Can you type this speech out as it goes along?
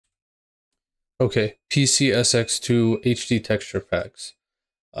Okay, PCSX2 HD texture packs.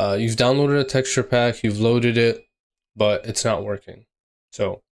 You've downloaded a texture pack, you've loaded it, but it's not working.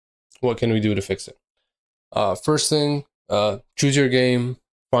 So what can we do to fix it? First thing, choose your game,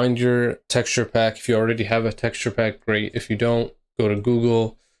 find your texture pack. If you already have a texture pack, great. If you don't, go to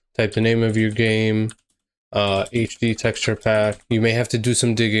Google, type the name of your game, HD texture pack. You may have to do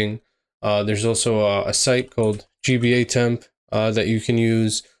some digging. There's also a site called GBA Temp that you can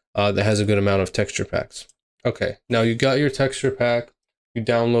use that has a good amount of texture packs. Okay, now you got your texture pack, you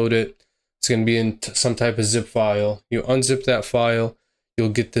download it. It's going to be in some type of zip file. You unzip that file, you'll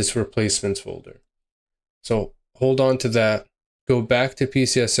get this replacements folder. So hold on to that. Go back to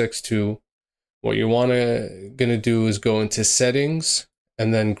PCSX2. What you gonna do is go into settings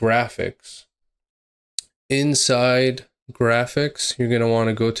and then graphics. Inside graphics, you're gonna want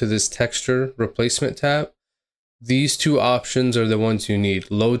to go to this texture replacement tab. These two options are the ones you need: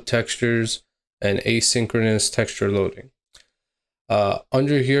 load textures and asynchronous texture loading.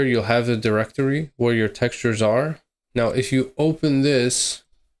 Under here, you'll have the directory where your textures are. Now, if you open this,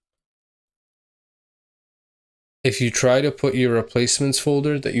 if you try to put your replacements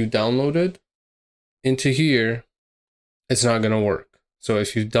folder that you downloaded into here, it's not going to work. So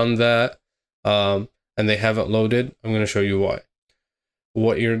if you've done that and they haven't loaded, I'm going to show you why.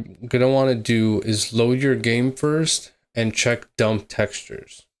 What you're going to want to do is load your game first and check dump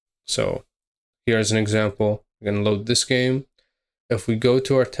textures. So here's an example. I'm going to load this game. If we go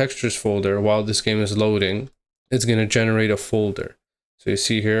to our textures folder while this game is loading, it's going to generate a folder. So you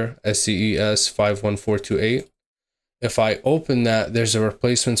see here, SCES 51428. If I open that, there's a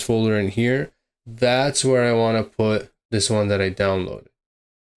replacements folder in here. That's where I want to put this one that I downloaded.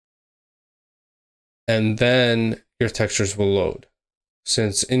 And then your textures will load.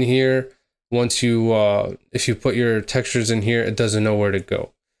 Since in here, once you, if you put your textures in here, it doesn't know where to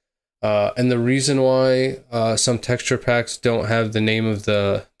go. And the reason why some texture packs don't have the name of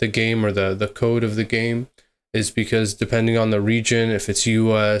the game or the code of the game is because depending on the region, if it's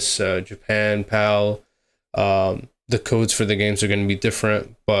US, Japan, PAL, the codes for the games are going to be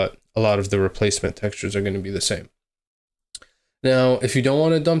different, but a lot of the replacement textures are going to be the same. Now, if you don't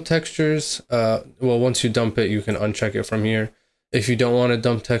want to dump textures, well, once you dump it, you can uncheck it from here. If you don't want to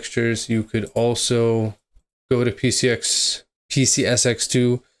dump textures, you could also go to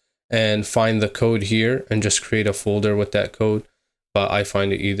PCSX2 and find the code here and just create a folder with that code. But I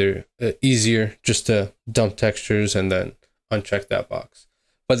find it easier just to dump textures and then uncheck that box.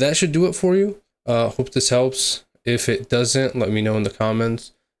 But that should do it for you. Hope this helps. If it doesn't, let me know in the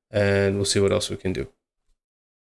comments and we'll see what else we can do.